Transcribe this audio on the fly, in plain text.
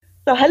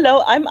So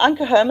hello, I'm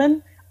Anke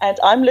Herman, and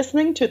I'm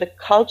listening to the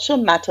Culture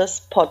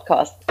Matters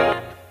podcast.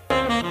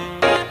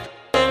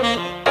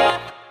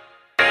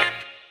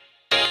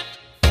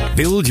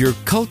 Build your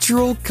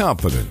cultural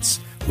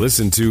competence.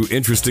 Listen to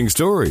interesting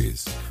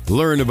stories.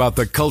 Learn about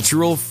the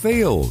cultural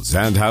fails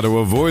and how to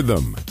avoid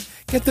them.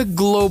 Get the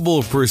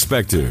global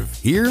perspective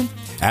here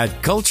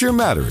at Culture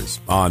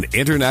Matters on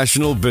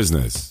International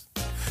Business.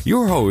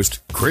 Your host,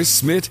 Chris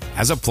Smith,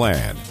 has a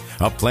plan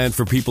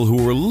for people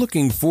who are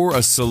looking for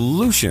a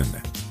solution.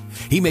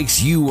 He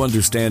makes you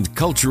understand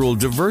cultural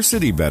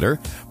diversity better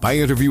by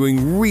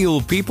interviewing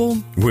real people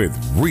with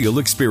real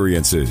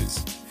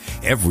experiences.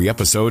 Every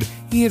episode,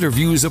 he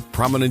interviews a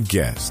prominent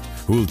guest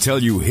who will tell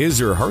you his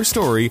or her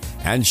story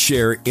and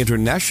share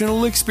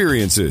international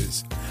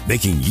experiences,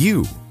 making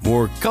you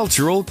more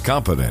cultural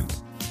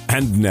competent.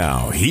 And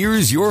now,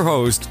 here's your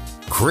host,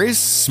 Chris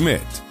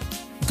Smith.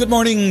 Good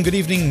morning, good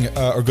evening,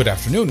 or good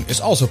afternoon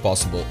is also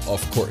possible,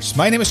 of course.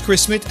 My name is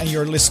Chris Smith, and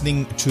you're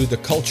listening to the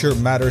Culture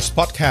Matters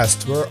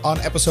podcast. We're on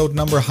episode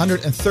number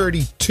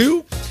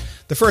 132,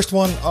 the first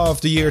one of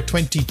the year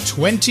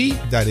 2020.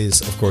 That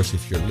is, of course,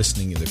 if you're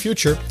listening in the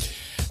future.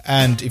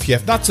 And if you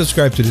have not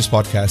subscribed to this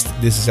podcast,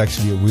 this is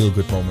actually a real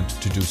good moment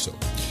to do so.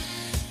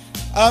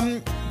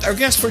 Our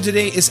guest for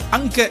today is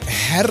Anke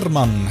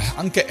Herman.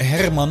 Anke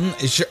Herman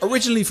is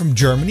originally from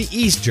Germany,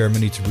 East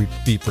Germany to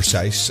be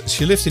precise.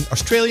 She lived in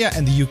Australia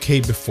and the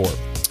UK before.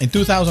 In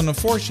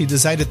 2004, she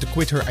decided to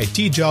quit her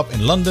IT job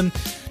in London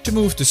to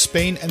move to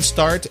Spain and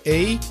start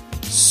a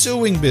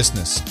sewing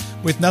business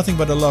with nothing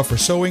but a love for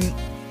sewing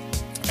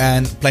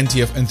and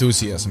plenty of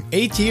enthusiasm.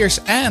 8 years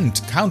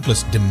and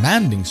countless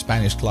demanding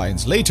Spanish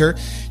clients later,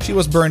 she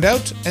was burned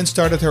out and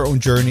started her own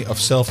journey of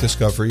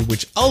self-discovery,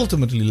 which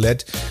ultimately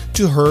led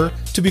to her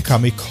to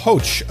become a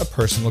coach, a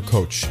personal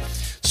coach.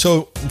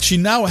 So she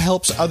now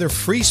helps other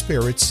free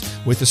spirits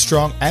with a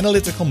strong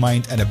analytical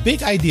mind and a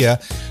big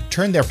idea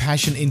turn their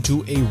passion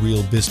into a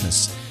real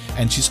business.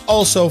 And she's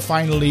also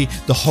finally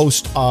the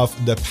host of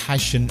the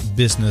Passion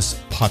Business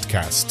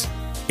podcast.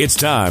 It's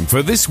time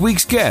for this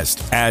week's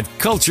guest at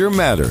Culture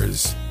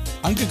Matters.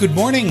 Anke, good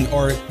morning,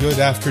 or good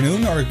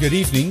afternoon, or good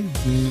evening.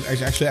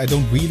 Actually, I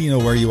don't really know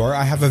where you are.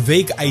 I have a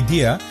vague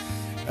idea.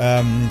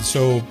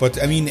 But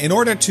in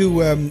order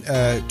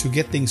to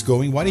get things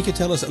going, why don't you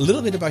tell us a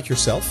little bit about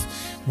yourself,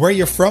 where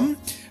you're from,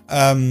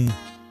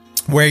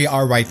 where you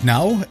are right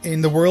now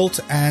in the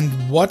world, and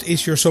what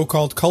is your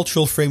so-called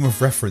cultural frame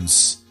of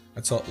reference?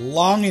 That's a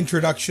long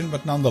introduction,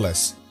 but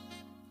nonetheless.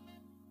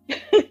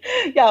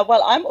 Yeah,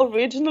 well, I'm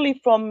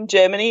originally from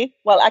Germany.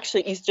 Well,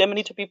 actually, East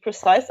Germany to be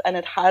precise. And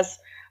it has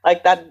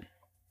like that,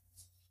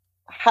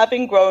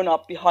 having grown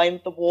up behind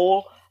the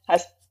wall,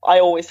 I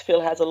always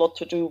feel has a lot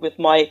to do with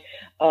my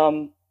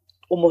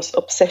almost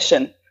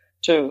obsession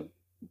to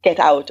get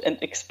out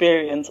and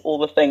experience all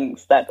the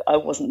things that I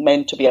wasn't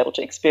meant to be able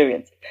to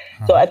experience.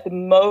 Uh-huh. So at the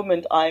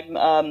moment,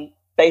 I'm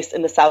based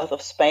in the south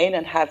of Spain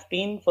and have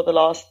been for the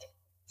last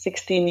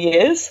 16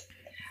 years.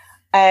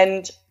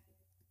 And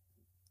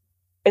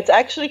it's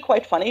actually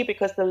quite funny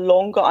because the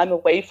longer I'm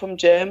away from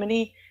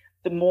Germany,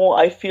 the more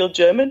I feel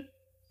German.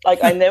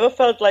 Like I never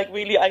felt like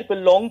really I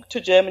belonged to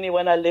Germany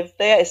when I lived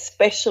there,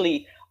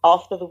 especially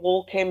after the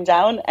wall came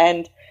down.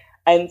 And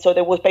so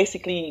there was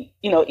basically,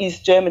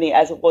 East Germany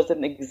as it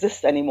didn't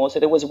exist anymore.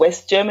 So there was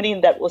West Germany,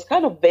 and that was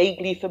kind of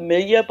vaguely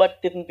familiar,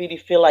 but didn't really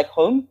feel like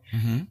home.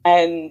 Mm-hmm.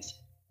 And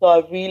so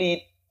I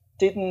really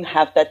didn't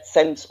have that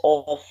sense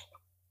of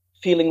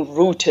feeling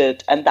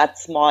rooted. And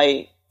that's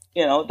my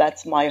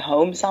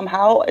home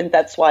somehow. And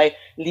that's why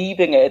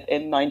leaving it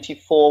in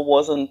 94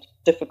 wasn't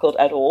difficult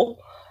at all.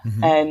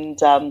 Mm-hmm. And,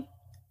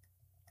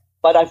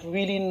 but I've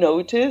really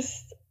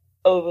noticed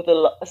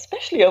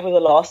especially over the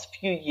last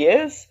few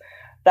years,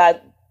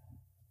 that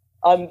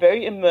I'm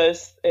very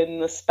immersed in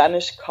the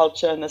Spanish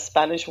culture and the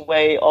Spanish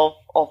way of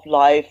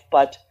life.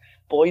 But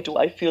boy, do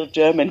I feel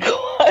German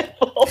quite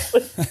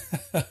often.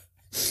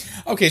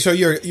 Okay, so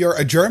you're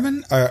a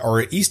German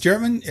or East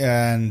German,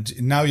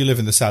 and now you live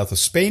in the south of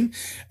Spain.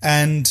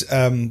 And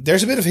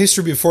there's a bit of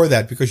history before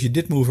that because you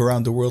did move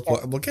around the world.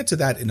 Yeah. We'll get to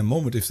that in a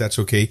moment if that's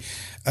okay.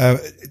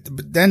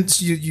 But then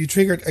you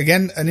triggered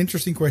again an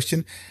interesting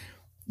question.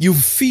 You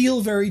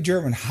feel very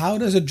German. How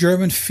does a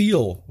German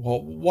feel?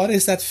 Well, what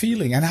is that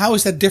feeling, and how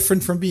is that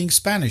different from being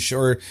Spanish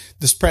or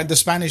the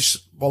Spanish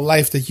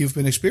life that you've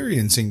been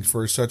experiencing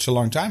for such a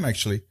long time?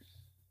 Actually,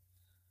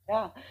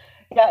 yeah,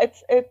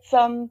 it's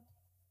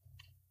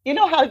you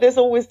know how there's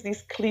always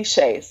these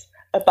cliches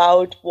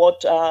about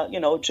what,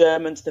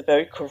 Germans, they're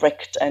very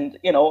correct and,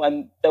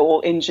 and they're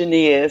all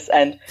engineers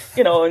and,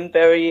 and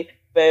very,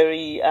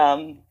 very,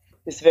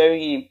 this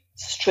very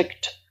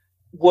strict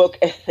work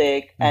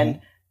ethic. Mm-hmm.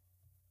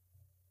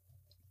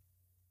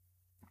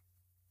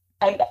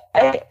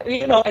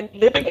 And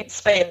living in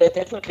Spain, there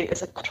definitely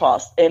is a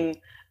contrast in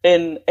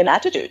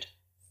attitude,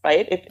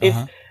 right?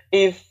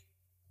 If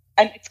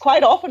and it's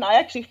quite often I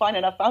actually find,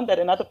 and I found that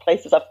in other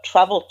places I've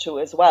traveled to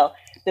as well,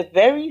 the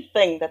very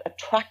thing that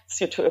attracts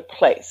you to a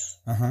place,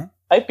 uh-huh.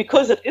 right?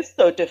 Because it is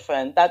so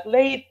different. That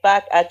laid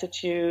back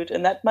attitude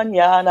and that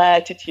manana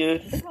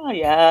attitude, oh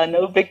yeah,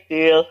 no big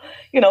deal.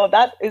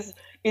 That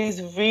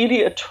is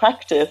really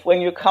attractive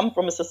when you come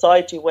from a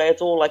society where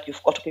it's all like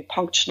you've got to be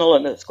punctual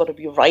and it's got to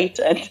be right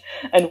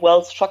and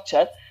well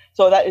structured.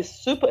 So that is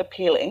super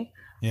appealing.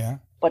 Yeah.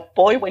 But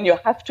boy, when you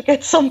have to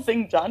get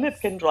something done,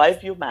 it can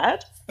drive you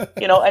mad,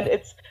 and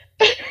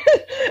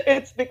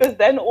it's because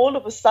then all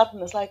of a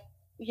sudden it's like,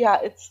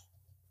 yeah,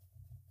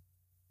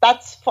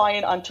 that's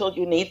fine until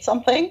you need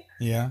something.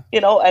 Yeah.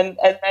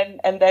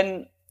 And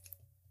then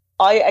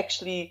I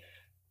actually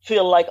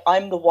feel like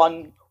I'm the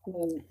one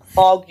who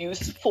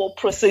argues for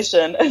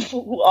precision and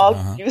who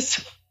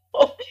argues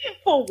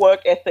for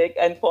work ethic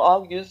and for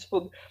argues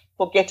for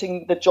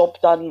getting the job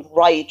done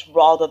right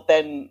rather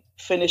than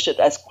finish it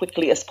as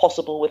quickly as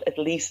possible with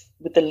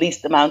the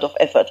least amount of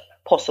effort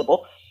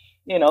possible.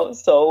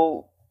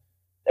 So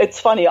it's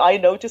funny. I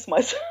notice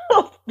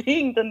myself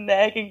being the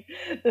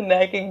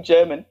nagging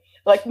German.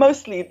 Like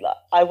mostly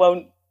I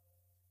won't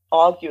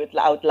argue it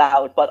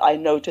loud, but I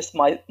notice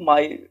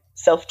my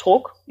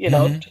self-talk,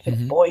 to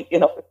think, boy,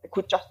 I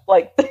could just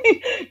like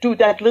do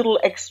that little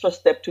extra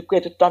step to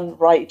get it done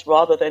right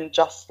rather than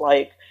just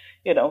like,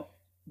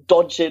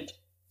 dodge it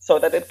so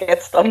that it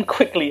gets done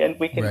quickly and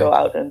we can go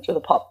out into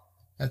the pub.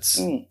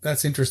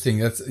 That's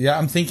interesting.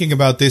 I'm thinking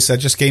about this. I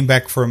just came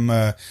back from,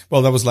 that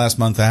was last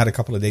month. I had a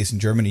couple of days in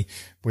Germany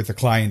with a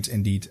client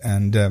indeed.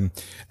 And,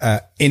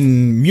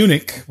 in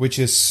Munich, which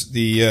is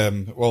I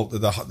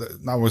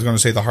was going to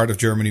say the heart of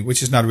Germany,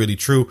 which is not really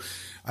true,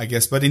 I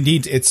guess, but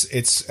indeed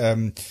it's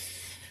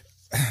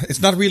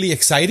not really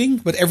exciting,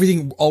 but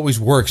everything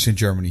always works in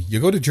Germany. You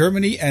go to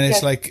Germany and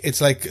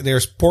it's like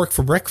there's pork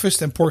for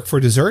breakfast and pork for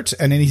dessert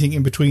and anything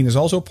in between is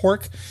also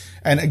pork.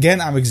 And again,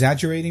 I'm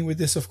exaggerating with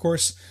this, of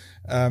course.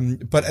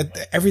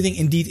 But everything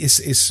indeed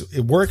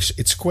it works.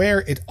 It's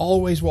square. It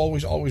always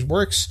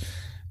works.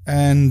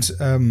 And,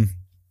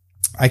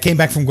 I came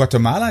back from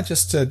Guatemala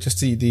just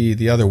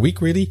the other week,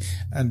 really.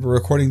 And we're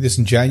recording this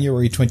in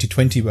January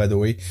 2020, by the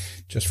way,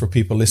 just for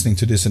people listening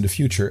to this in the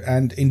future.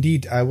 And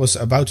indeed, I was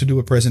about to do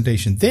a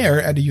presentation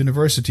there at a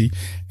university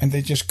and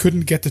they just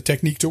couldn't get the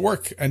technique to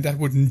work. And that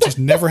would just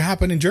never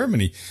happen in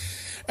Germany.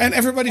 And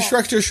everybody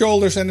shrugs their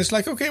shoulders and it's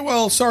like, okay,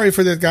 well, sorry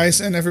for that,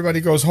 guys. And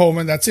everybody goes home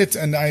and that's it.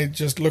 And I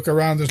just look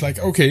around. It's like,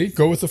 okay,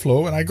 go with the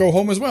flow. And I go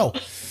home as well.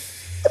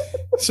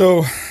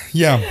 So,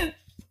 yeah.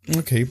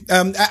 Okay.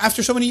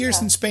 After so many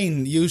years in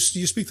Spain, you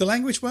speak the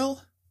language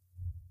well?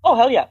 Oh,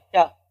 hell yeah.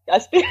 Yeah. I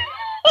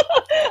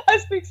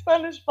speak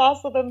Spanish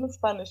faster than the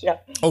Spanish. Yeah.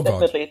 Oh,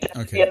 definitely.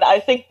 God. Okay. And I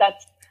think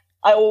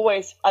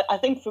I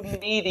think for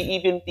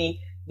me,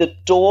 the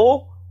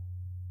door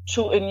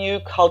to a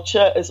new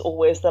culture is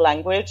always the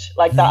language.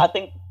 Like that, I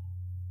think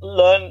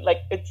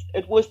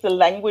it was the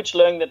language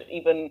learning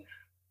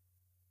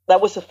that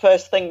was the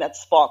first thing that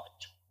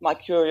sparked my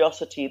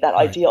curiosity, that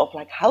idea of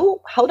like, how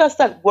does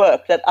that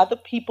work? That other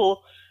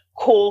people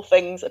call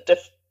things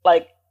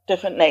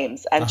different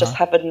names and just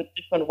have a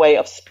different way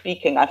of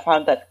speaking. I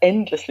found that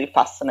endlessly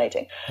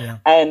fascinating. Yeah.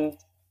 And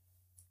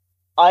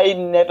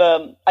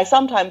I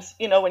sometimes,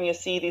 when you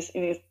see these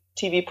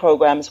TV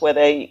programs where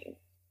they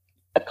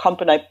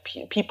accompany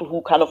people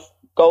who kind of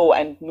go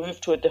and move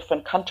to a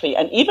different country.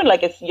 And even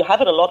you have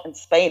it a lot in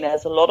Spain.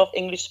 There's a lot of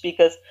English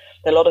speakers,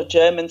 there are a lot of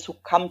Germans who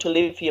come to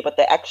live here, but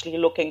they're actually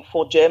looking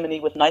for Germany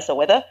with nicer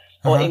weather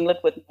or England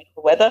with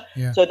nicer weather.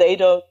 Yeah. So they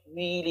don't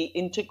really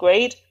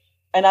integrate.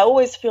 And I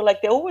always feel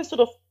like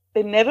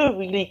they never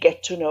really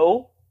get to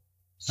know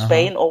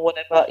Spain or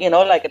whatever,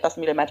 it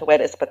doesn't really matter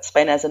where it is, but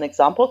Spain as an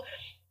example,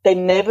 they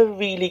never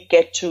really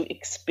get to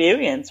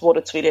experience what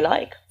it's really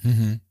like.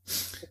 Mm-hmm.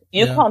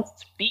 You can't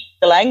speak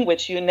the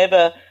language. You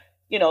never,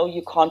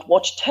 you can't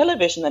watch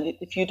television. And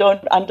if you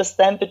don't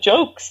understand the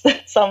jokes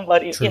that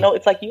somebody,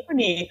 it's like you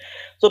only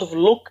sort of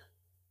look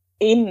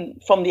in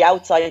from the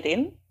outside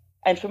in.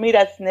 And for me,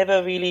 that's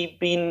never really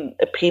been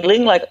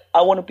appealing. Like,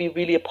 I want to be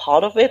really a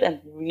part of it and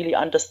really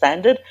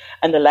understand it.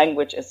 And the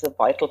language is a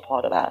vital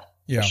part of that.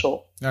 Yeah, for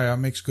sure. Yeah,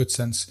 makes good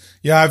sense.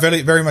 Yeah, I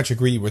very, very much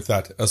agree with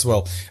that as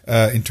well.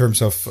 In terms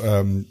of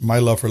my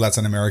love for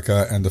Latin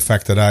America and the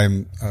fact that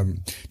I'm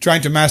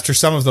trying to master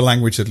some of the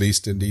language, at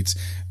least, indeed,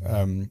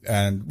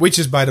 and which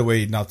is, by the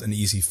way, not an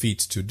easy feat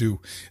to do.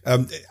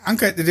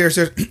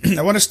 Anke,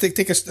 I want to take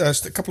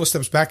a couple of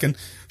steps back and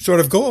sort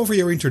of go over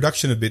your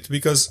introduction a bit,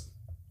 because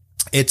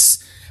it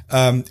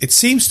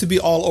seems to be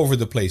all over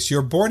the place.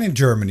 You're born in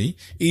Germany,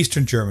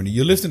 Eastern Germany.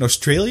 You lived in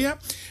Australia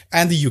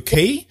and the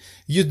UK.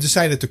 You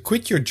decided to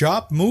quit your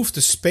job, move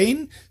to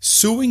Spain,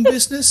 sewing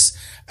business.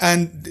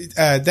 And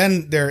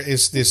then there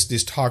is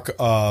this talk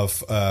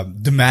of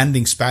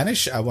demanding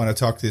Spanish. I want to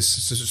talk this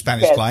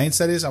Spanish clients,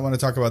 that is. I want to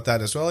talk about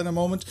that as well in a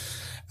moment.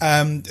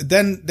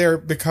 Then there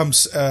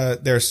becomes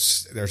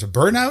there's a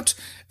burnout,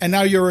 and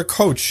now you're a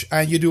coach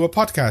and you do a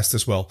podcast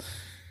as well.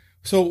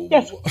 So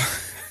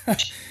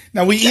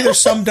Now, we either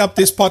summed up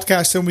this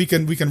podcast and we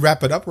can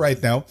wrap it up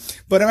right now,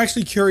 but I'm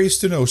actually curious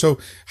to know. So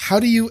how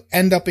do you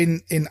end up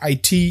in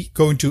IT,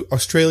 going to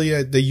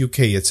Australia, the UK,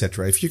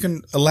 etc.? If you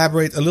can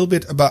elaborate a little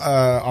bit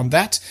about on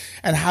that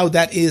and how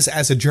that is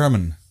as a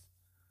German.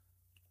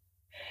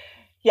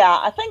 Yeah,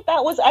 I think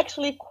that was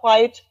actually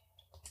quite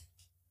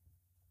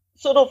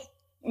sort of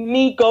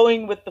me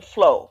going with the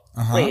flow,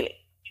 really.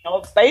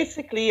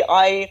 Basically,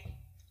 I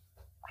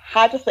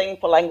had a thing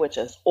for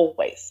languages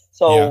always.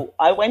 So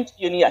I went to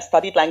uni, I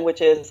studied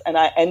languages, and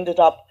I ended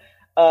up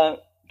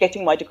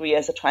getting my degree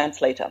as a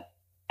translator.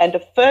 And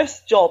the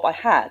first job I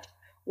had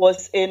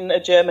was in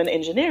a German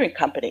engineering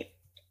company.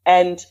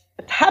 And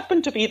it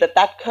happened to be that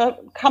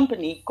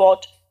company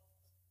got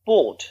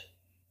bought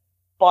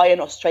by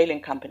an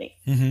Australian company.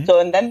 So,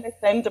 and then they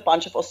sent a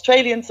bunch of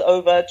Australians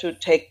over to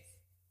take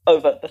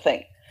over the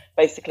thing,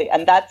 basically.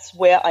 And that's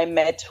where I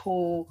met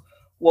who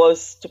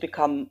was to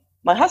become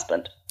my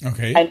husband.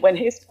 Okay. And when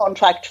his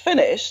contract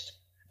finished,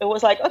 it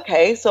was like,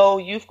 okay, so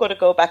you've got to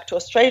go back to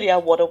Australia.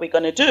 What are we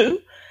going to do?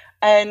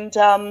 And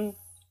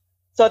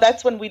so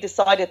that's when we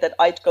decided that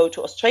I'd go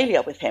to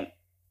Australia with him.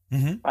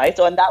 Right.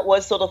 So, and that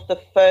was sort of the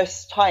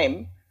first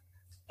time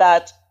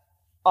that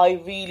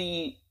I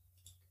really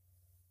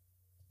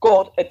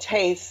got a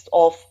taste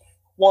of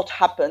what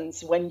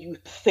happens when you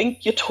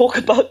think you talk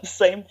about the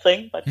same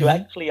thing, but you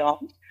actually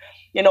aren't.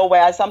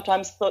 Where I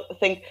sometimes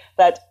think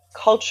that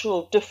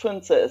cultural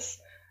differences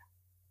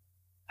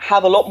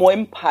have a lot more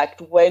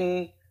impact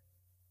when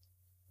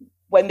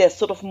they're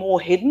sort of more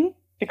hidden.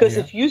 Because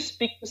if you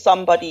speak to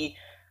somebody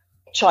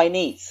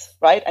Chinese,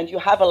 right, and you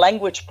have a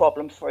language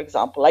problem, for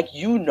example, like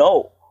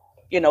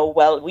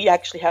well, we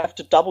actually have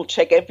to double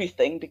check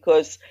everything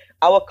because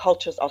our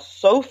cultures are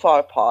so far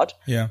apart.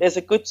 There's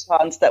a good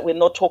chance that we're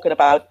not talking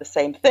about the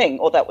same thing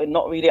or that we're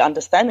not really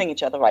understanding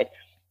each other right.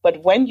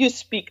 But when you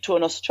speak to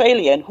an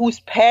Australian whose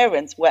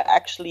parents were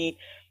actually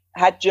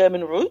had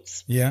German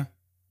roots,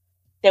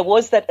 there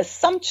was that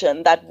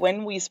assumption that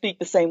when we speak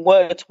the same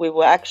words, we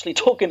were actually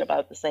talking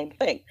about the same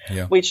thing,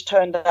 which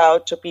turned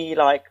out to be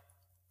like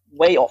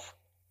way off.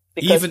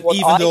 Because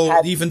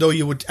even though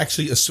you would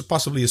actually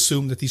possibly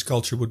assume that these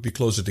cultures would be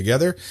closer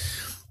together,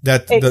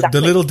 that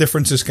the little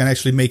differences can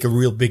actually make a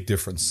real big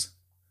difference.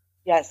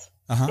 Yes,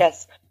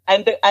 yes,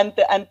 and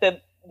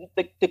the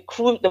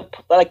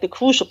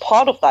crucial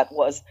part of that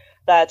was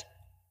that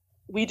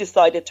we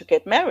decided to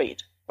get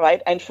married,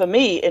 right? And for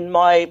me,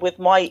 with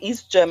my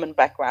East German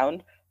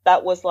background,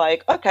 that was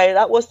like, okay,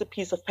 that was the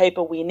piece of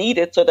paper we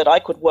needed so that I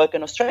could work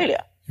in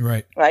Australia,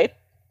 right?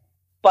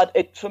 But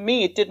for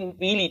me, it didn't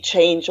really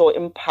change or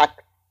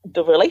impact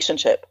the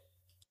relationship.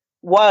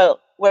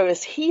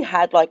 Whereas he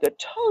had like a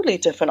totally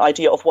different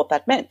idea of what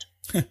that meant.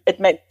 It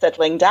meant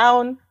settling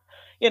down,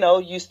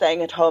 you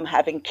staying at home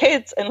having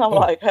kids. And I'm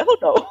like, hell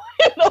no.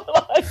 And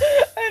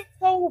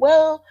so,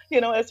 well,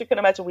 as you can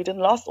imagine, we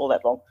didn't last all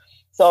that long.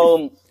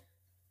 So,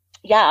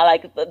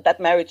 that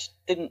marriage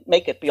didn't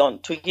make it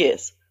beyond 2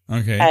 years.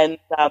 Okay. And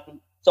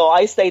so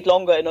I stayed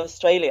longer in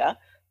Australia.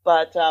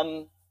 But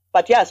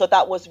yeah, so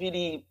that was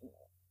really...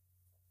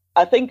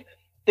 I think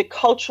the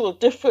cultural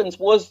difference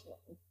was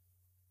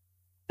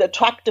the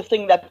attractive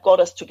thing that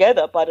got us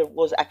together, but it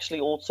was actually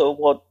also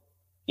what,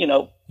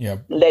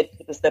 led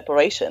to the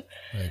separation.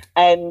 Right.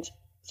 And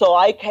so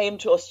I came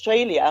to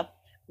Australia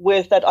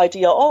with that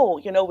idea,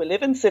 we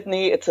live in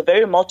Sydney. It's a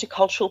very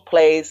multicultural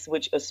place,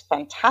 which is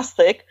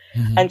fantastic.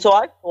 And so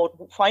I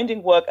thought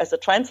finding work as a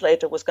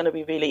translator was going to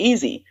be really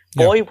easy.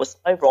 Boy, was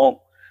I wrong.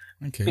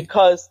 Okay.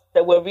 Because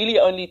there were really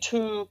only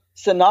two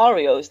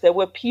scenarios. There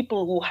were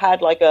people who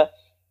had like a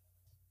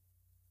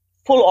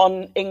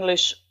full-on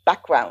English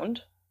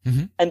background,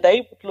 and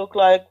they would look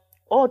like,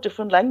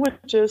 different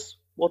languages,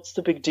 what's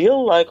the big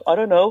deal? Like, I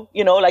don't know,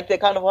 they're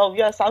kind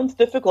of, sounds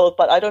difficult,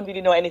 but I don't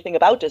really know anything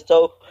about it.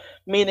 So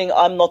meaning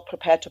I'm not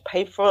prepared to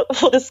pay for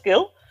the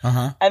skill.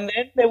 And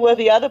then there were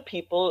the other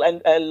people,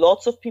 and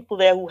lots of people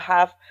there who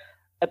have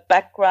a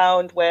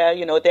background where,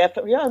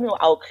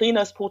 our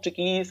cleaner's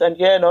Portuguese, and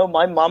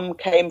my mum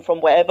came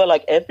from wherever,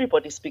 like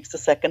everybody speaks the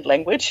second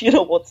language,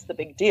 what's the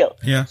big deal?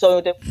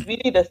 So there was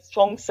really the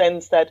strong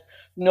sense that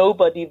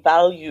nobody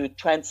valued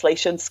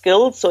translation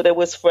skills. So there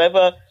was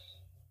forever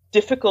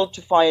difficult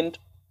to find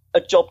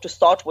a job to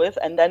start with.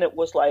 And then it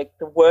was like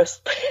the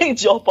worst paying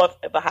job I've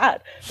ever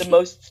had, the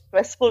most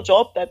stressful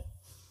job that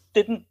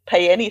didn't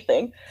pay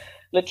anything,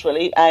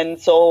 literally. And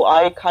so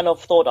I kind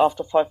of thought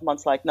after 5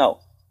 months, like, no,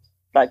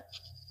 like,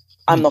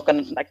 I'm not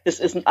going to,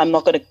 I'm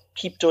not going to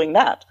keep doing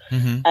that.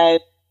 And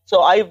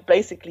so I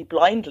basically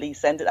blindly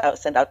sent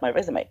out my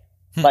resume,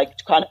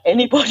 like kind of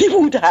anybody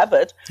would have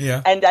it.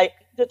 And I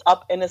ended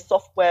up in a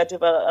software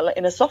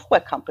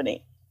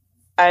company.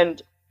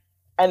 And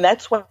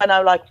that's when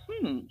I'm like,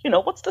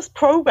 what's this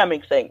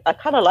programming thing? I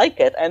kind of like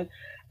it. And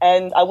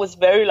I was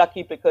very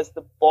lucky because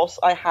the boss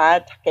I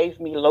had gave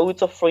me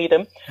loads of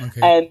freedom.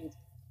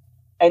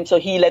 And so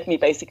he let me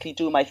basically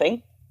do my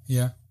thing.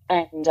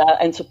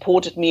 And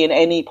supported me in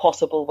any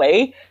possible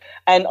way.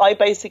 And I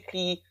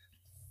basically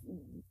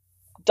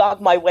dug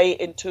my way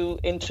into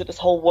this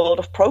whole world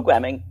of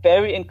programming,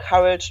 very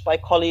encouraged by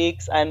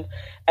colleagues, and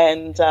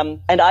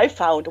I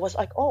found it was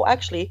like, oh,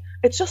 actually,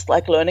 it's just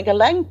like learning a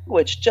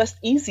language, just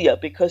easier,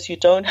 because you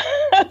don't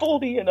have all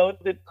the,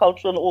 the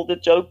culture and all the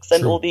jokes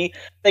and all the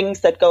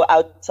things that go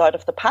outside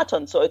of the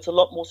pattern. So it's a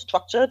lot more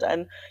structured,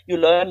 and you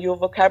learn your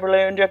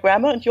vocabulary and your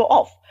grammar, and you're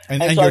off.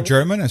 And so your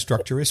German and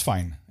structure is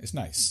fine. It's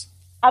nice.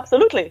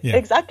 Absolutely. Yeah.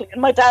 Exactly.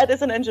 And my dad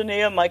is an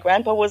engineer. My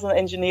grandpa was an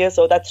engineer.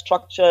 So that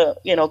structure,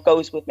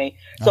 goes with me.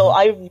 So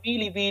I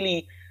really,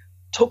 really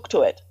took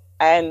to it.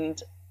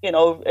 And,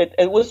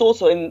 it was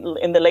also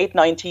in the late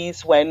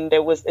 90s when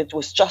it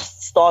was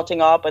just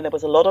starting up, and there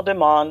was a lot of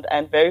demand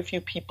and very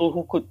few people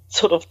who could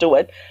sort of do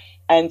it.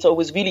 And so it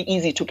was really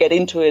easy to get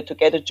into it, to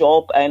get a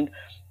job. And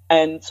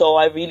so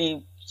I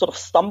really sort of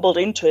stumbled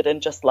into it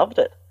and just loved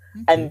it.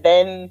 Okay. And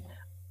then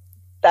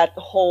that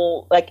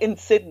whole, like in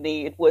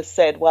Sydney, it was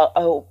said, well,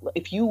 oh,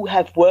 if you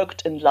have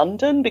worked in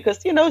London, because,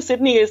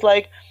 Sydney is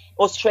like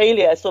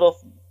Australia, sort of,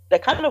 they're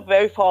kind of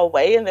very far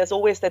away. And there's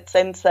always that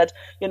sense that,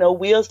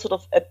 we're sort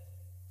of at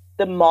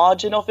the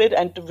margin of it,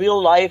 and the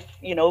real life,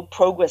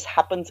 progress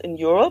happens in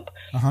Europe.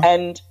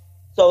 And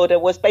so there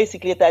was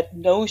basically that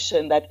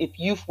notion that if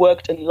you've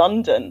worked in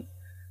London,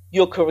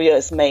 your career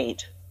is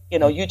made.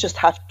 You just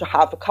have to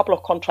have a couple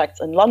of contracts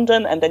in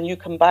London, and then you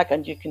come back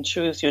and you can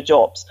choose your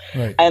jobs.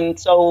 Right. And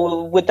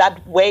so with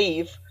that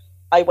wave,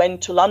 I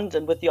went to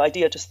London with the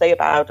idea to stay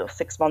about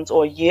 6 months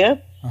or a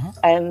year.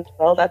 And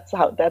well, that's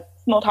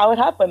not how it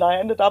happened. I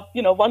ended up,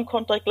 one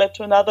contract led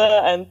to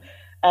another,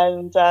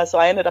 and so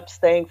I ended up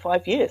staying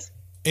 5 years.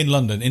 In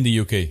London, in the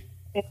UK?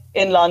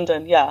 In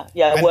London, yeah.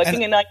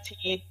 Working in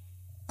IT.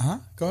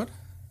 Go ahead.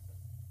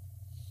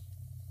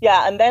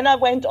 Yeah, and then I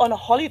went on a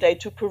holiday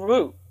to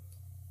Peru.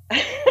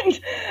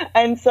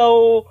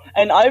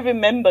 And I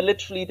remember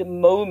literally the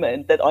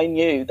moment that I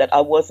knew that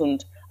I was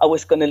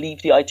going to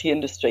leave the IT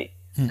industry,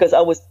 because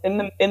I was in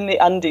the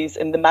Andes,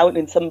 in the mountain,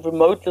 in some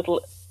remote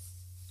little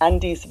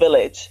Andes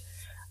village,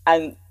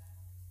 and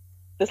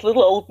this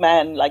little old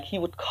man, like, he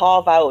would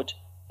carve out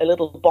a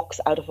little box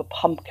out of a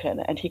pumpkin,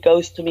 and he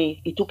goes to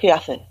me, "¿Y tú qué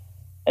haces?"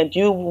 And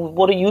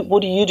what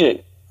do you do?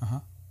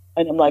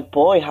 And I'm like,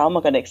 boy, how am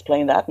I going to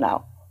explain that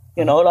now?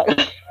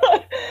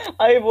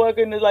 I work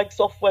in like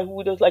software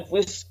who does like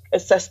risk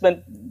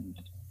assessment,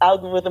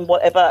 algorithm,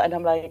 whatever. And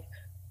I'm like,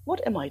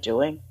 what am I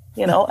doing?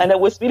 And it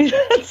was really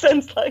that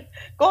sense like,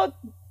 God,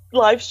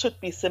 life should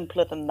be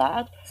simpler than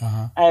that.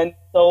 And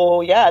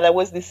so, yeah, there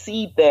was the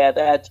seed there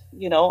that,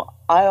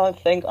 I don't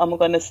think I'm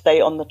going to stay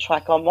on the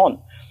track I'm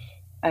on.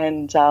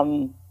 And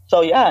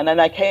so, yeah, and then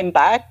I came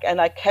back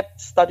and I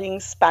kept studying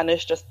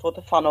Spanish just for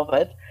the fun of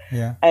it.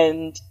 Yeah.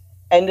 And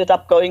ended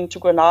up going to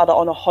Granada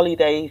on a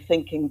holiday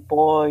thinking,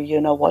 boy, you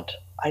know what?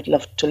 I'd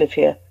love to live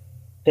here.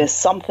 There's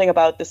something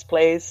about this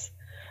place.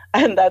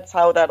 And that's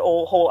how that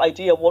whole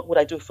idea, what would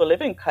I do for a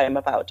living, came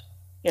about.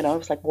 It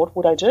was like, what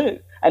would I do?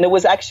 And it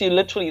was actually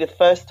literally the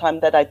first time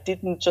that I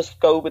didn't just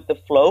go with the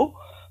flow,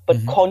 but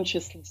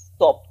consciously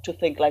stopped to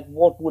think like,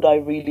 what would I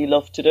really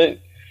love to do?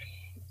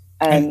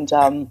 And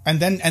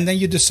then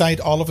you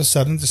decide all of a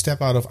sudden to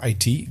step out of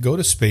IT, go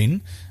to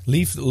Spain,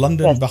 leave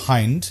London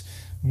behind,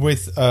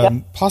 with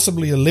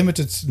possibly a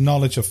limited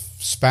knowledge of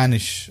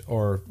Spanish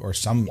or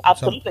some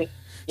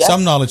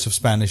some knowledge of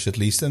Spanish at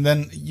least, and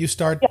then you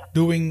start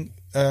doing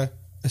a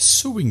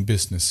sewing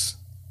business.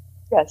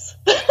 Yes,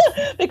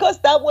 because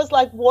that was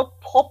like what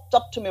popped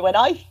up to me when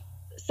I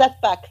sat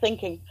back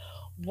thinking,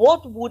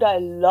 what would I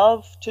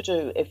love to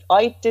do if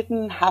I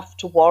didn't have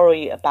to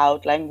worry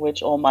about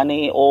language or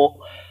money or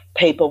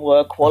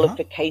paperwork,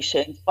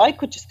 qualifications? If I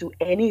could just do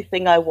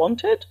anything I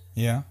wanted.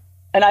 Yeah.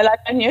 And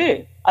I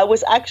knew. I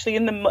was actually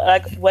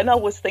when I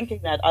was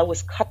thinking that, I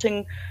was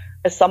cutting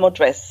a summer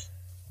dress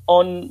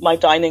on my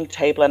dining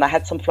table, and I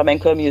had some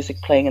flamenco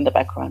music playing in the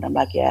background. I'm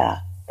like, yeah,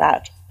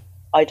 that.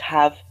 I'd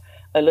have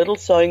a little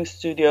sewing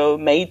studio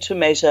made to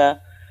measure.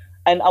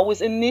 And I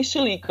was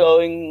initially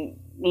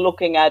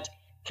looking at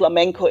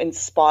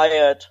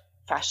flamenco-inspired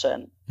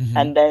fashion.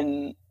 And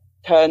then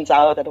turns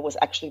out that it was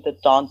actually the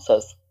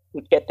dancers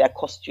who'd get their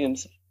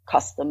costumes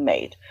custom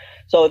made.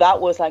 So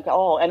that was like,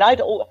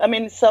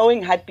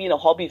 sewing had been a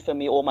hobby for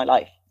me all my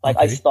life. Like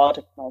I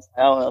started when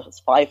I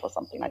was 5 or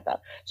something like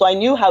that. So I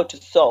knew how to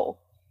sew,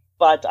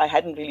 but I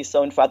hadn't really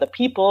sewn for other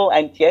people.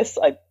 And yes,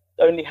 I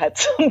only had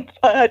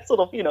sort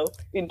of,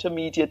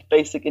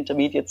 basic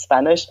intermediate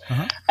Spanish.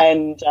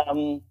 And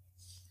I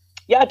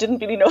didn't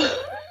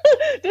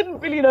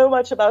really know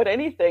much about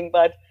anything,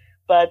 but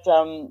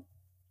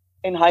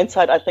in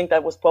hindsight, I think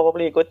that was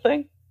probably a good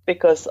thing,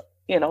 because,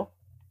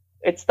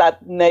 it's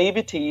that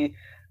naivety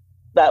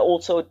that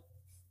also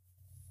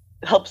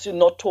helps you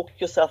not talk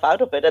yourself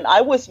out of it. And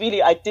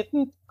I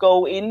didn't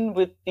go in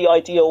with the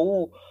idea,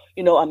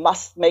 I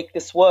must make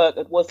this work.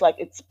 It was like,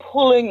 it's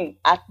pulling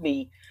at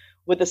me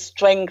with a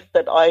strength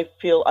that I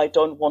feel I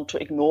don't want to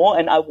ignore.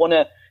 And I want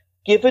to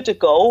give it a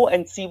go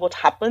and see what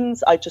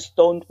happens. I just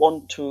don't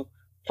want to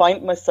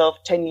find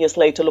myself 10 years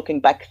later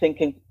looking back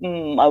thinking,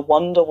 I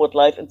wonder what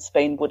life in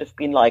Spain would have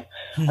been like.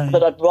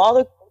 But I'd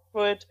rather go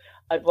for it.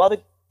 I'd rather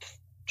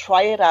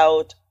try it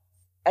out.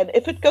 And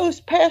if it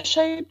goes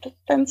pear-shaped,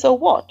 then so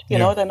what? You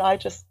know, then I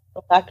just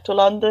go back to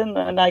London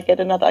and I get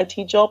another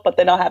IT job, but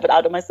then I have it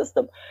out of my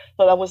system.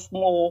 So that was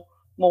more,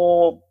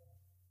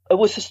 it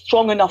was a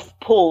strong enough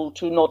pull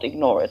to not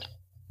ignore it.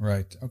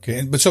 Right.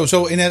 Okay. But so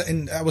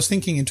I was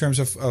thinking in terms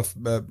of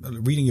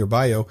reading your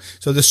bio.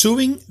 So the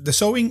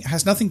sewing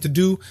has nothing to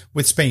do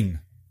with Spain,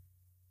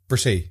 per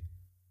se.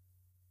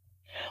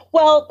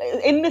 Well,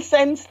 in the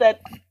sense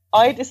that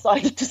I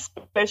decided to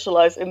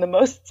specialize in the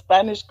most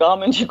Spanish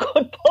garment you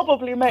could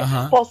possibly make.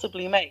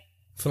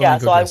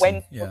 Flamenco so dressing. I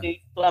went for the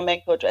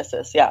flamenco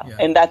dresses. Yeah,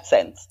 in that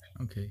sense.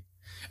 Okay.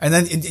 And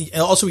then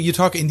also you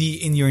talk in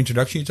your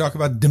introduction, you talk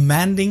about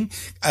demanding,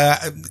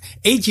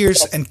 8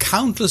 years and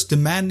countless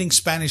demanding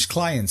Spanish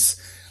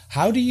clients.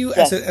 How do you,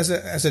 as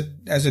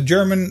a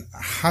German,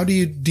 how do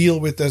you deal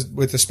with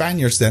the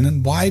Spaniards then?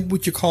 And why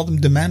would you call them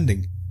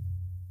demanding?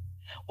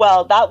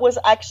 Well, that was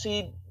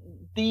actually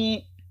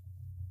the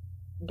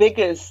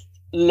biggest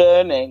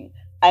learning.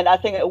 And I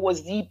think it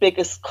was the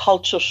biggest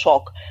culture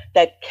shock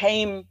that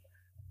came,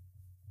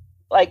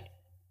 like,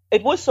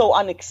 it was so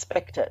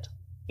unexpected.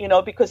 You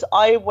know, because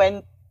I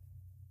went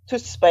to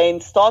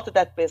Spain, started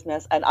that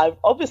business, and I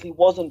obviously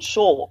wasn't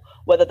sure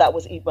whether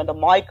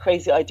my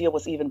crazy idea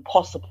was even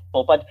possible.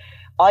 But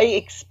I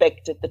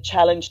expected the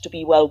challenge to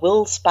be, well,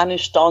 will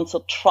Spanish dancer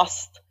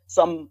trust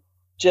some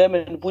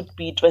German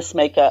would-be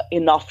dressmaker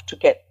enough to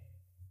get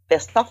their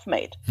stuff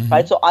made,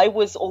 right? So I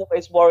was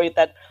always worried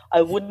that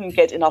I wouldn't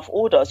get enough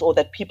orders, or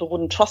that people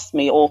wouldn't trust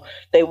me, or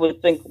they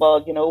would think,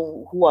 well, you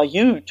know, who are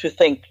you to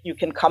think you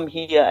can come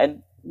here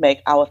and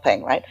make our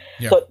thing, right?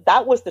 So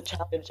that was the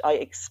challenge I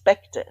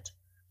expected,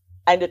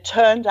 and it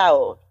turned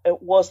out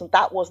that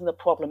wasn't a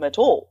problem at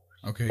all.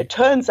 Okay. It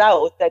turns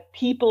out that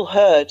people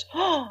heard,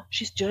 oh,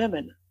 she's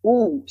German.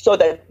 Ooh, so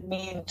that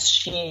means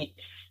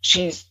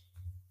she's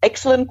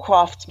excellent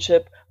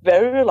craftsmanship,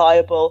 very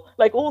reliable.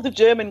 Like, all the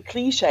German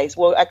cliches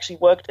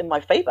worked in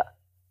my favor,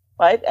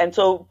 right? And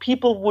so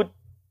people would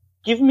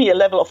give me a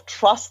level of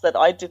trust that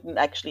I didn't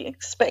actually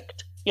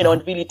expect. You know,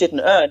 and really didn't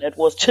earn. It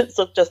was just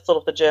sort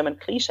of the German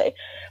cliche.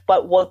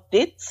 But what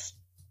did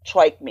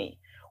strike me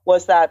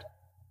was that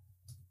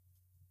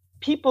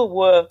people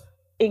were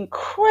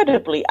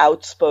incredibly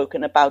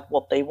outspoken about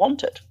what they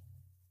wanted,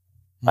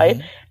 right?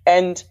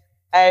 And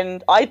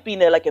I'd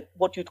been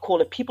what you'd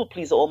call a people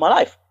pleaser all my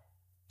life.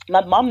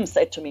 My mum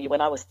said to me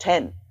when I was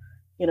 10,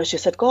 you know, she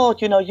said, God,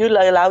 you know, you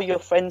allow your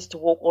friends to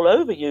walk all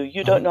over you.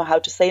 You don't know how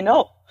to say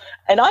no.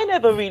 And I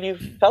never really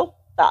felt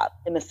that,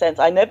 in a sense.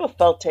 I never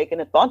felt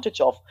taken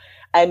advantage of.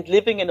 And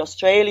living in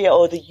Australia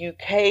or the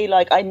UK,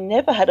 like, I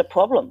never had a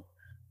problem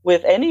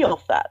with any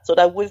of that. So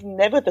that was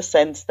never the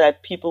sense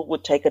that people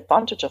would take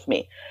advantage of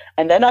me.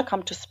 And then I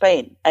come to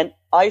Spain and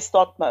I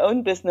start my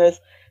own business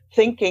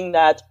thinking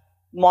that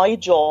my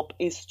job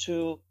is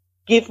to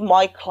give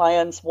my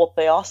clients what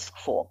they ask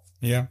for.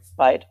 Yeah.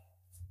 Right.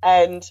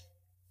 And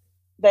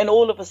then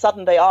all of a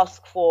sudden they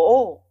ask for,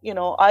 oh, you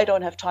know, I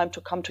don't have time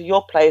to come to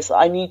your place.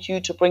 I need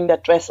you to bring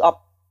that dress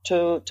up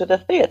to the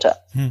theater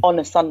on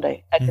a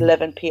Sunday at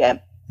 11 p.m.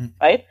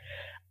 Right.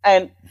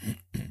 And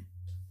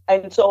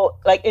so,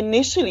 like,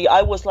 initially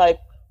I was like,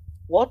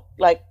 what?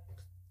 Like,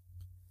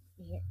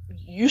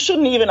 you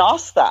shouldn't even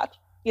ask that.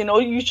 You know,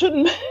 you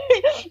shouldn't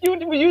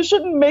you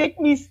shouldn't make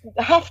me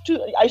have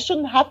to. I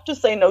shouldn't have to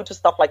say no to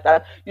stuff like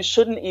that. You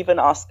shouldn't even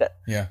ask it.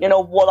 Yeah. You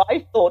know, what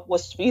I thought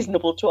was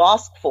reasonable to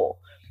ask for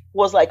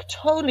was like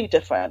totally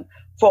different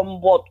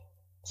from what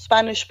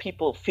Spanish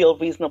people feel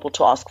reasonable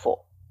to ask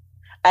for.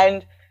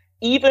 And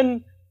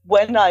even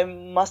when I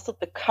mustered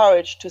the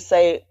courage to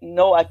say,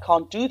 no, I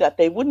can't do that,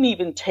 they wouldn't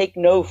even take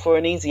no for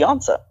an easy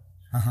answer.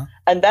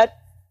 And that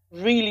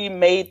really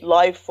made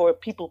life for a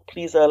people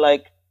pleaser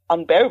like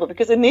unbearable,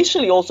 because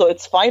initially also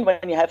it's fine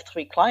when you have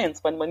 3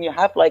 clients, when you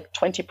have like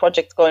 20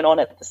 projects going on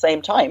at the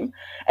same time,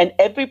 and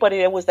everybody,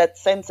 there was that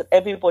sense that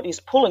everybody's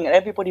pulling and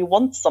everybody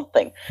wants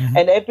something,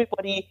 and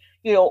everybody,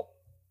 you know,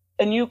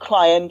 a new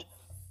client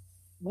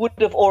would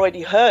have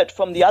already heard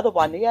from the other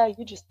one, yeah,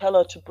 you just tell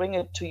her to bring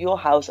it to your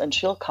house and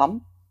she'll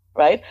come,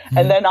 right?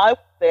 And then I was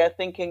there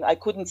thinking I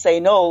couldn't say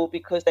no,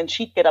 because then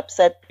she'd get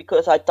upset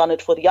because I'd done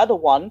it for the other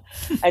one.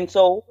 And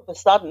so all of a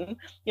sudden,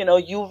 you know,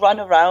 you run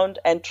around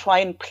and try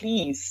and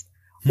please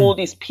all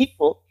these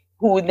people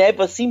who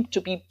never seemed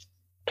to be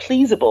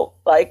pleasable.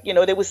 Like, you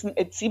know, it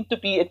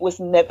was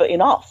never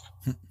enough.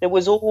 There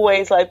was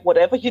always like,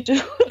 whatever you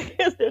do,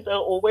 they'll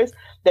always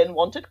then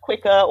want it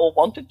quicker or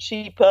want it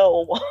cheaper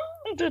or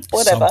wanted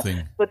whatever.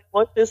 Something. But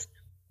what this,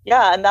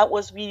 and that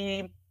was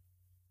really,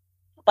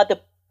 but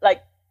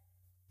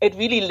it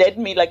really led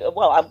me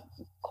I'm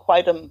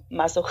quite a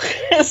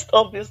masochist,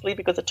 obviously,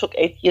 because it took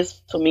 8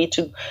 years for me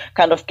to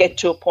kind of get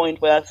to a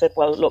point where I said,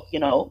 well, look, you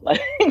know,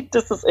 like,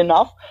 this is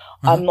enough.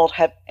 I'm not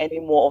having any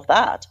more of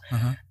that.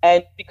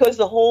 And because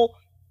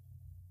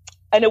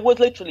and it was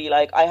literally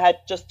like, I had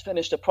just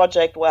finished a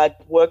project where I'd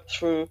worked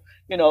through,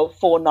 you know,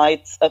 3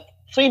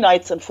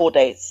 nights and 4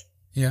 days.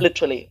 Yeah.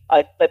 Literally,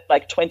 I slept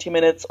like 20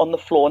 minutes on the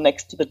floor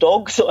next to the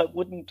dog so I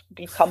wouldn't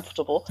be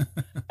comfortable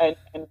and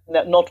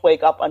not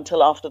wake up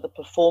until after the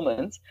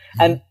performance.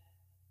 And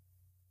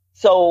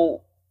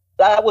so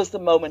that was the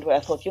moment where I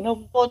thought, you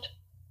know what?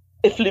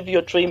 If live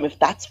your dream, if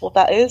that's what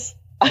that is,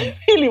 I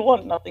really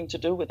want nothing to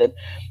do with it.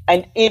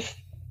 And if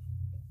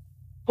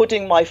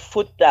putting my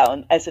foot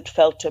down, as it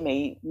felt to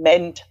me,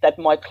 meant that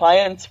my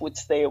clients would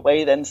stay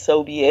away, then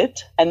so be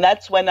it. And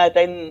that's when I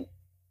then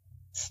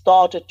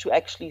started to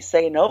actually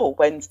say no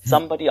when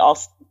somebody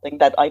asked something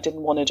that I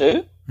didn't want to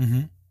do.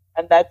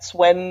 And that's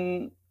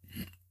when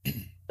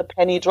the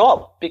penny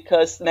dropped,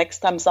 because next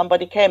time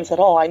somebody came and said,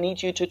 oh, I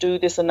need you to do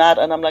this and that.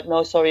 And I'm like,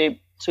 no,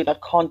 sorry, sweetheart,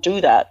 I can't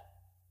do that.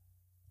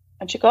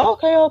 And she goes,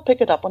 okay, I'll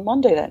pick it up on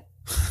Monday then.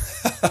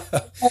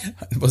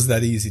 It was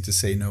that easy to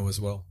say no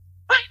as well.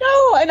 I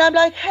know. And I'm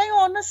like, hang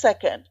on a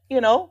second,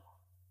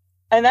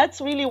 And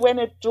that's really when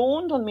it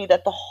dawned on me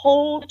that the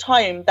whole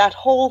time, that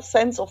whole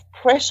sense of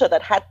pressure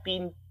that had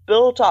been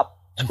built up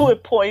to a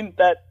point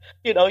that,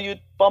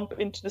 you'd bump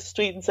into the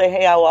street and say,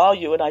 hey, how are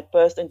you? And I'd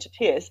burst into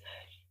tears,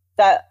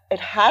 that it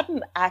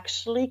hadn't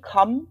actually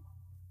come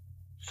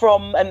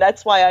from, and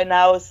that's why I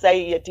now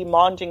say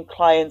demanding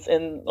clients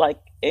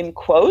in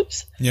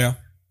quotes. Yeah.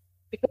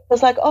 Because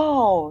it's like,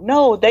 oh,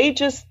 no, they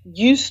just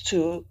used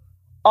to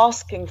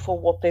asking for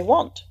what they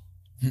want.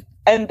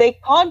 And they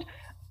can't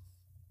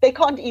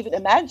even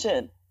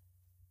imagine,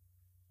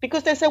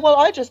 because they say, well,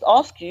 I just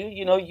ask you,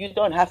 you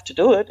don't have to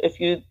do it. If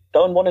you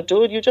don't want to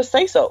do it, you just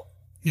say so.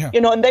 Yeah.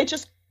 And they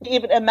just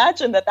even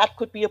imagine that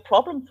could be a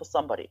problem for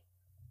somebody,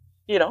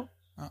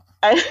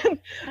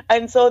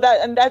 and so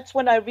that's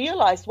when I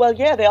realized, well,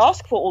 yeah, they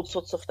ask for all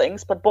sorts of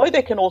things, but boy,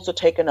 they can also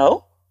take a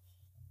no.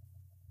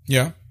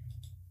 Yeah.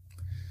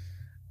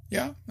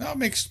 Yeah, that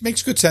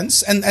makes good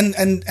sense, and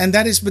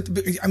that is, but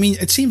I mean,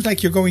 it seems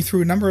like you're going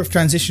through a number of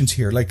transitions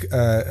here. Like,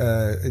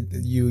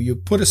 you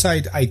put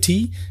aside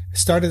IT,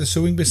 started a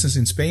sewing business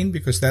in Spain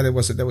because that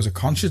was a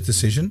conscious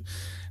decision,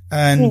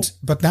 and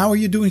but now are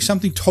you doing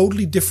something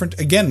totally different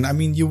again? I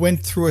mean, you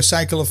went through a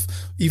cycle of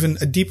even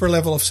a deeper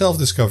level of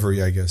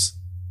self-discovery, I guess.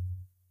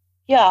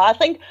 Yeah, I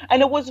think,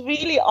 and it was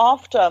really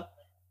after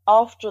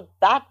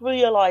that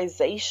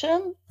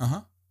realization.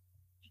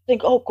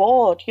 Think, oh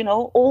God,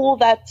 all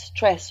that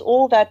stress,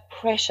 all that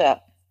pressure,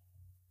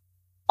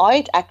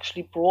 I'd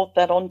actually brought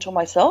that onto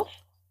myself.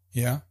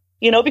 Yeah.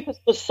 Because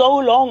for so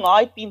long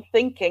I'd been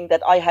thinking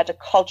that I had a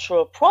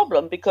cultural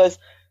problem, because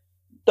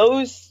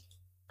those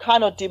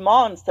kind of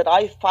demands that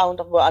I found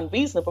were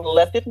unreasonable,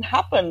 that didn't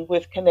happen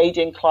with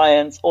Canadian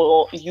clients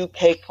or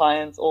UK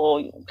clients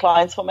or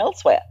clients from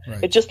elsewhere.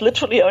 Right. It just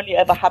literally only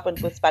ever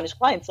happened with Spanish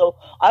clients. So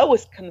I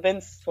was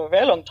convinced for a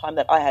very long time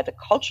that I had a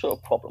cultural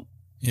problem.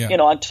 Yeah.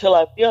 Until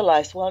I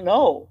realized, well,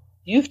 no,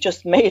 you've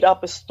just made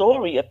up a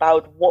story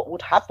about what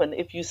would happen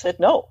if you said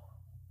no,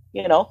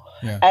 Yeah.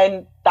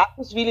 And that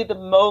was really the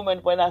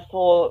moment when I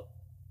thought,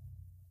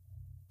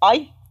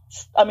 I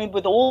mean,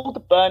 with all the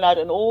burnout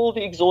and all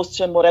the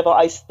exhaustion, whatever,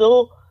 I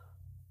still,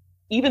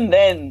 even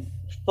then,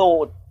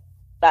 thought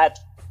that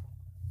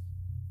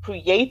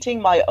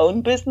creating my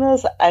own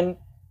business and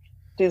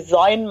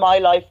design my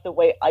life the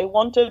way I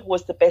wanted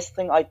was the best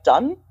thing I'd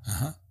done.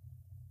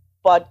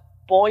 But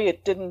boy,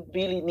 it didn't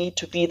really need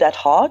to be that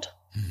hard,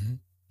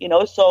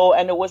 so,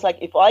 and it was like,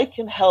 if I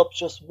can help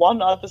just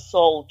one other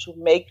soul to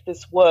make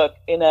this work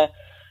in a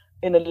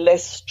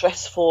less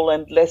stressful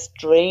and less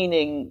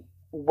draining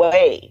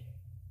way,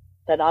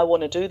 then I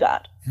want to do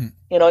that.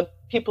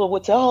 People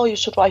would say, oh, you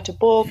should write a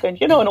book, and,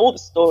 and all the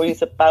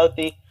stories about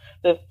the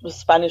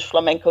Spanish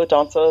flamenco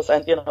dancers,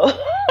 and,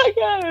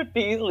 I would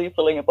be easily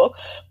filling a book,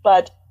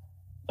 but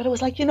it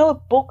was like, a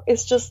book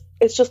is just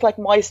like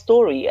my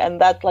story.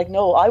 And that's like,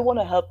 no, I want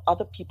to help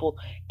other people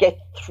get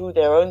through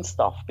their own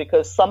stuff,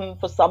 because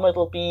for some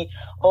it'll be,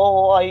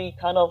 oh, I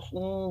kind of,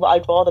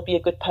 I'd rather be a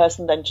good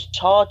person than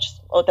charge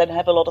or than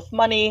have a lot of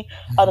money.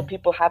 Other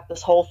people have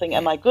this whole thing,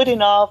 am I good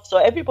enough? So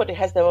everybody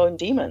has their own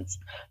demons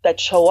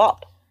that show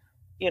up,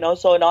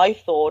 so, and I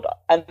thought,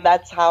 and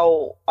that's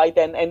how I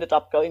then ended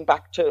up going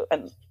back to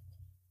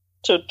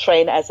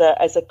train as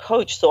a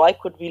coach, so I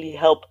could really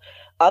help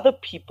other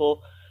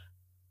people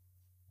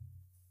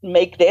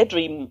make their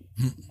dream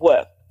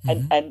work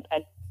and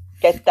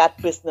get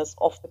that business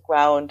off the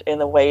ground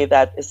in a way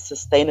that is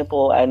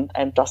sustainable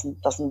and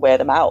doesn't wear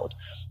them out.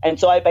 And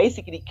so I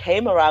basically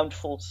came around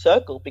full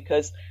circle,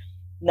 because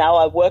now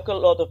I work a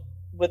lot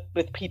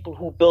with people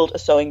who build a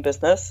sewing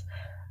business,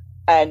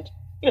 and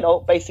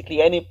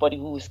basically anybody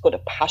who's got a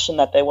passion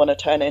that they want to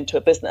turn into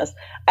a business.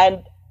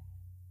 And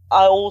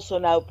I also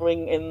now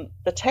bring in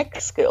the tech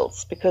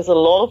skills, because a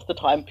lot of the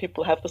time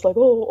people have this like,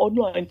 oh,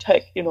 online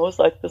tech, it's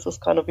like, this is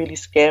kind of really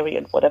scary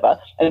and whatever.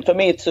 And for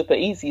me, it's super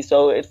easy.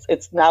 So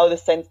it's now the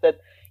sense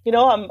that,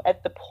 I'm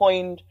at the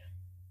point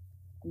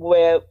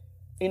where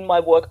in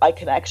my work, I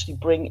can actually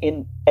bring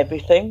in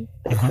everything,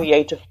 the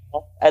creative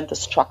part and the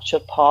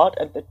structured part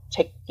and the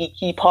tech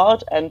geeky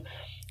part and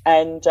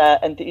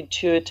the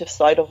intuitive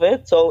side of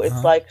it. So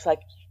it's like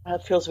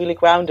it feels really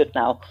grounded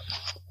now.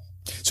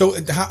 So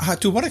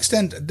to what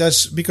extent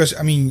does, because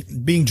I mean,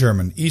 being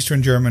German,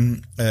 Eastern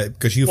German,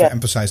 because you've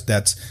emphasized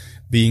that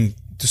being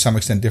to some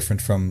extent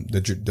different from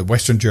the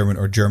Western German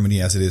or Germany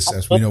as it is,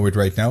 as we know it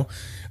right now,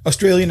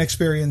 Australian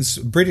experience,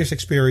 British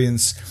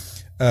experience,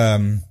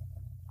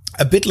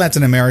 a bit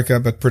Latin America,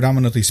 but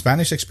predominantly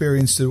Spanish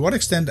experience. To what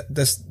extent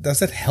does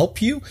that help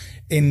you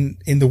in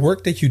the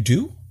work that you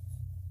do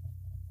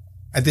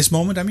at this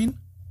moment? I mean,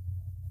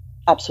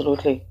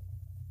 absolutely.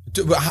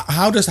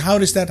 How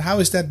is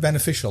that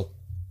beneficial?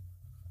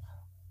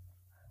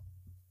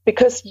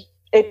 Because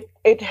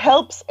it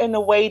helps in a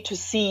way to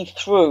see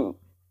through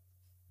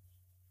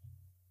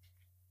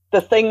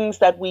the things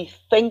that we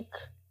think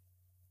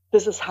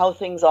this is how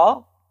things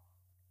are,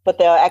 but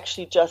they are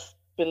actually just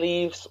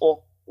beliefs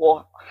or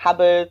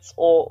habits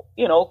or,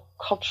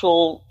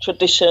 cultural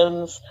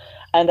traditions,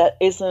 and that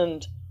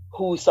isn't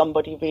who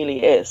somebody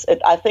really is.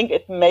 I think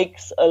it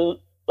makes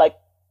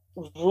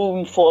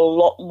room for a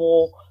lot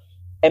more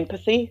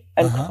empathy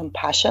and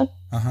compassion.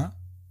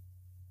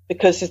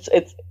 Because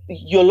it's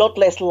you're a lot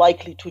less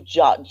likely to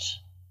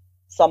judge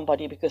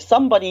somebody because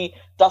somebody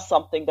does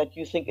something that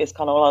you think is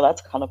kind of, oh,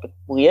 that's kind of a bit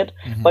weird.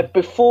 But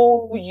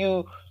before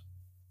you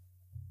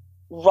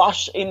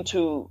rush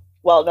into,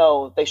 well,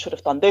 no, they should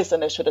have done this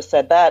and they should have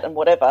said that and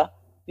whatever,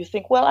 you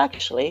think, well,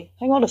 actually,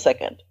 hang on a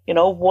second.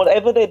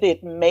 Whatever they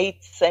did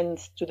made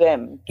sense to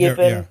them,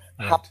 given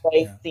how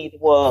they see the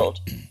world.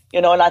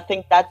 And I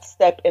think that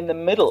step in the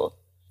middle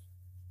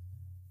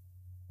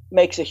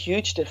makes a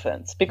huge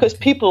difference because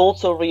people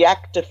also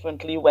react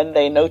differently when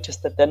they notice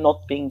that they're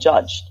not being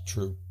judged.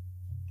 True.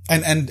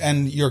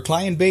 And your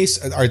client base,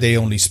 are they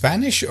only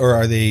Spanish or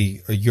are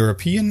they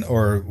European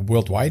or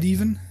worldwide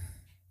even?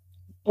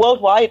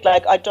 Worldwide,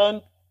 I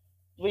don't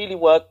really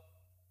work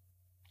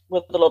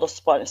with a lot of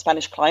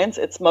Spanish clients.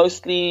 It's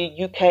mostly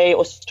UK,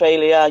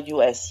 Australia,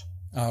 US.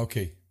 Oh,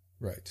 okay.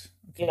 Right.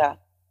 Okay. Yeah.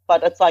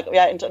 But it's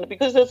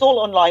because it's all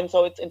online,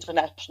 so it's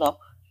international.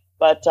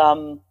 But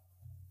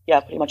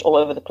pretty much all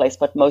over the place,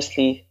 but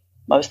mostly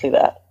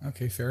that.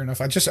 Okay, fair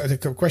enough. I had a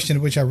question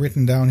which I've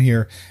written down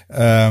here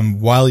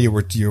while you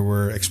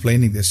were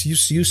explaining this.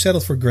 You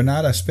settled for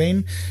Granada,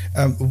 Spain.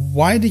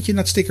 Why did you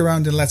not stick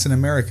around in Latin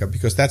America?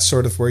 Because that's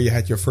sort of where you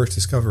had your first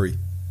discovery.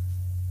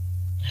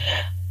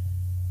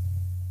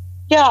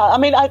 Yeah, I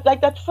mean,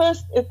 that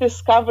first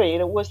discovery.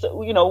 It was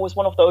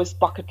one of those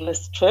bucket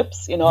list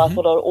trips. I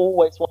thought I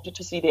always wanted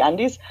to see the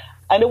Andes,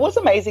 and it was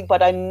amazing.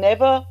 But I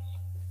never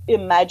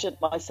imagined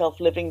myself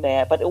living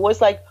there. But it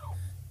was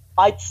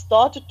I'd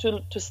started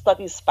to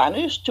study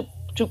Spanish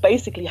to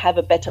basically have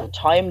a better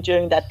time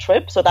during that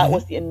trip. So that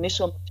was the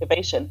initial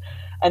motivation.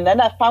 And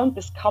then I found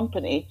this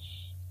company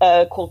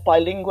called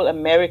Bilingual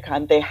America,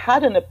 and they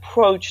had an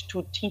approach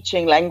to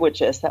teaching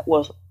languages that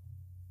was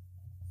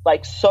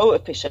so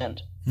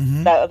efficient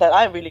that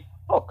I really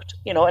hooked,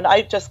 and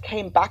I just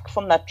came back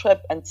from that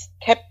trip and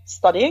kept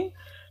studying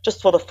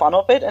just for the fun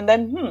of it. And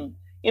then,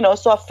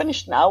 so I've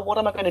finished now. What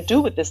am I going to do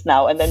with this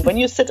now? And then when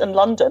you sit in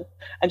London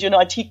and you're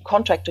an IT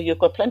contractor, you've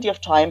got plenty of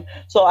time.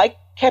 So I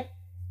kept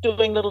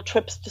doing little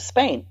trips to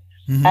Spain.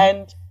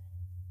 And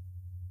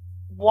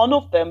one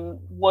of them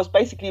was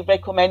basically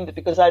recommended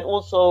because I'd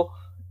also,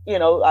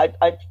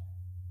 I'd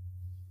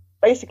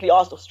basically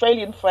asked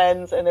Australian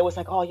friends and they was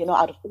oh,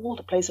 out of all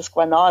the places,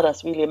 Granada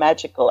is really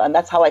magical. And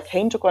that's how I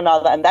came to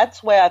Granada. And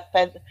that's where I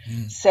felt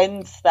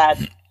sense that,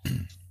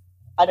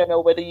 I don't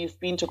know whether you've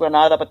been to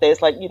Granada, but there's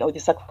the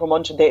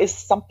Sacramento, there is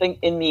something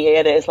in the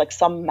air. There is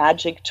some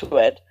magic to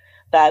it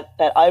that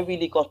I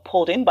really got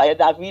pulled in by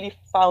it. I really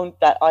found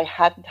that I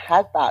hadn't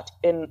had that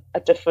in a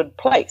different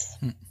place.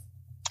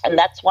 And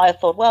that's why I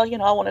thought, well,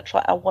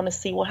 I want to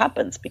see what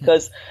happens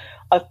because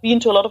I've been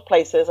to a lot of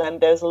places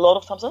and there's a lot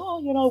of times, I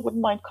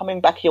wouldn't mind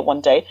coming back here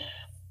one day,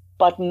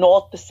 but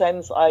not the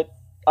sense I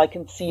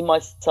can see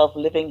myself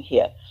living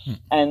here.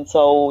 And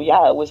so,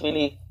 it was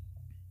really,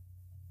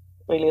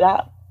 really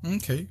that.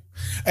 Okay,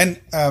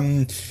 and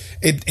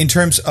in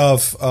terms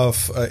of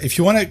if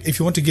you want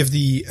to give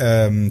the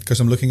because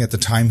I'm looking at the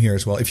time here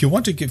as well. If you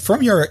want to give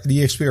from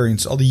the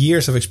experience, all the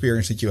years of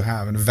experience that you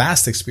have and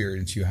vast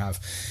experience you have,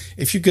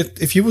 if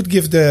you would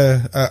give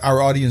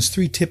our audience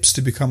 3 tips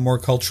to become more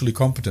culturally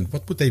competent,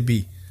 what would they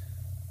be?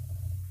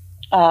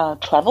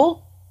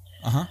 Travel,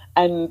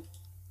 and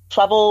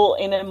travel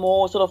in a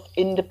more sort of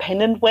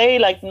independent way,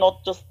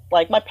 not just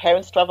my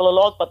parents travel a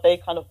lot, but they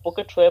kind of book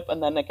a trip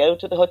and then they go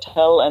to the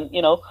hotel and,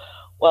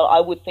 I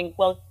would think,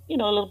 a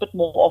little bit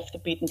more off the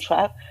beaten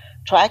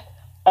track,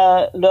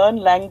 learn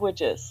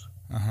languages.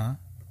 I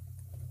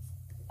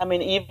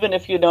mean, even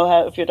if you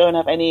don't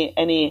have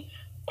any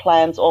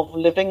plans of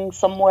living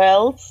somewhere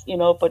else,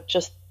 but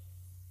just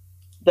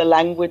the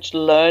language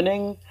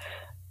learning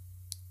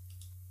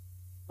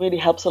really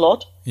helps a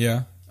lot.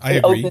 Yeah. I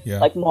agree.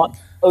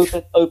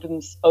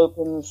 Opens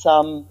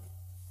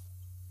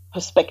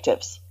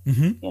perspectives,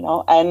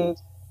 and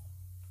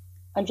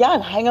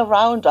hang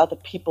around other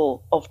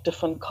people of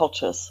different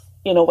cultures,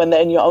 when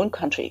they're in your own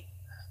country.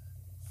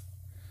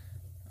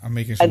 I'm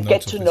making some and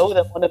get to know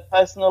them on a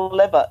personal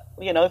level.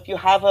 If you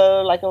have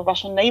a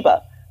Russian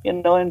neighbor,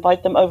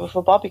 invite them over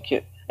for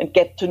barbecue. and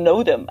get to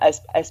know them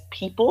as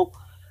people,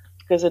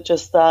 because it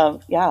just,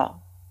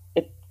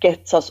 it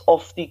gets us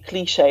off the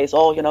cliches.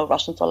 Oh,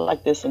 Russians are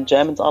like this and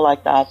Germans are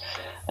like that.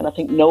 And I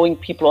think knowing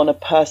people on a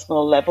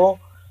personal level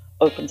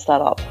opens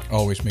that up.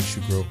 Always makes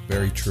you grow.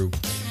 Very true.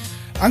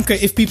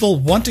 Anke, if people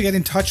want to get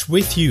in touch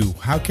with you,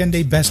 how can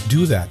they best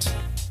do that?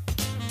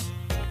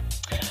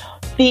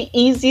 The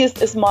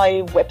easiest is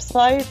my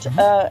website.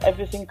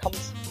 Everything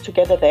comes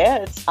together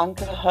there. It's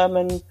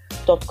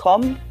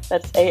ankeherrmann.com.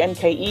 That's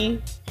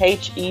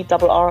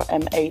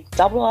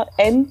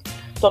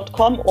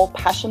ANKEHERRMANN.com, or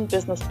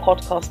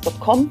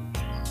passionbusinesspodcast.com.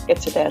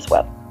 Gets you there as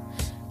well.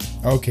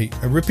 Okay.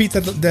 Repeat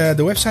the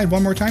website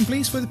one more time,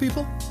 please, for the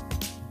people.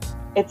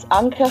 It's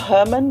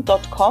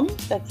ankeherrmann.com.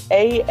 That's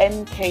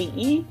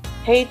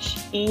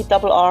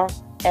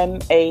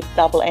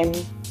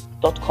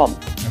ANKEHERRMANN.com.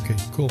 Okay,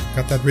 cool.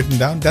 Got that written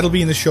down. That'll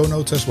be in the show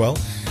notes as well.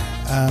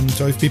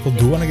 So if people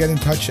do want to get in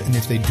touch, and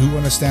if they do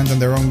want to stand on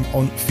their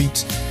own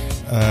feet,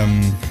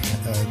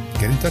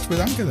 get in touch with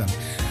Anke then.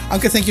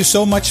 Anke, thank you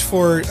so much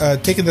for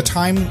taking the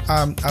time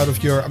out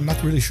of your, I'm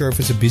not really sure if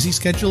it's a busy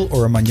schedule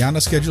or a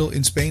mañana schedule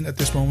in Spain at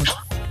this moment.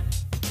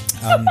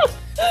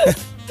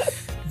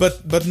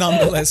 But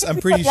nonetheless, I'm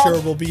pretty sure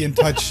we'll be in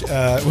touch.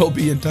 We'll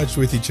be in touch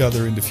with each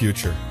other in the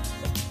future.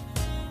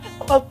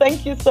 Well,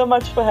 thank you so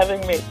much for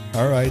having me.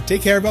 All right.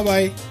 Take care.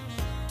 Bye-bye.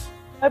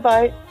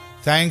 Bye-bye.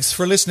 Thanks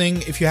for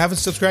listening. If you haven't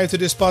subscribed to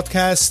this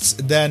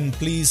podcast, then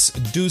please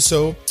do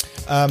so.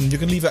 You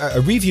can leave a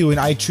review in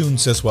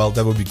iTunes as well.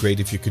 That would be great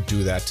if you could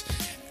do that.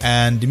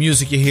 And the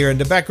music you hear in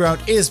the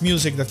background is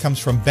music that comes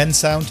from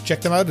Bensound.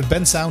 Check them out at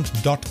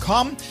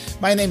bensound.com.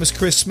 My name is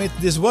Chris Smith.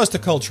 This was the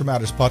Culture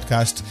Matters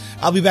podcast.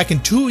 I'll be back in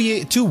 2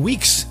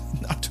 weeks.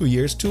 Not 2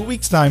 years, 2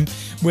 weeks' time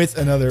with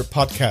another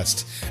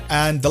podcast.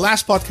 And the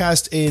last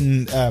podcast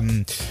in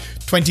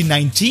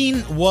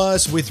 2019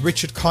 was with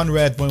Richard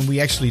Conrad, when we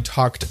actually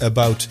talked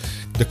about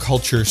the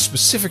culture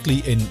specifically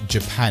in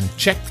Japan.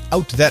 Check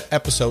out that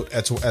episode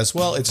as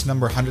well. It's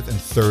number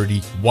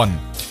 131.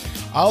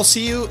 I'll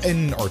see you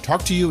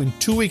talk to you in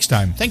 2 weeks'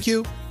 time. Thank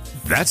you.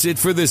 That's it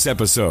for this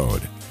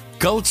episode.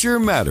 Culture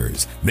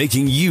Matters,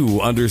 making you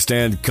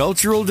understand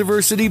cultural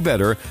diversity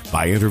better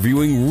by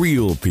interviewing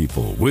real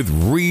people with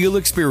real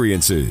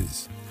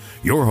experiences.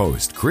 Your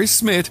host, Chris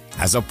Smith,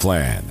 has a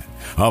plan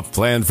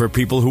for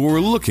people who are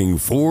looking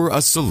for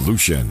a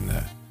solution.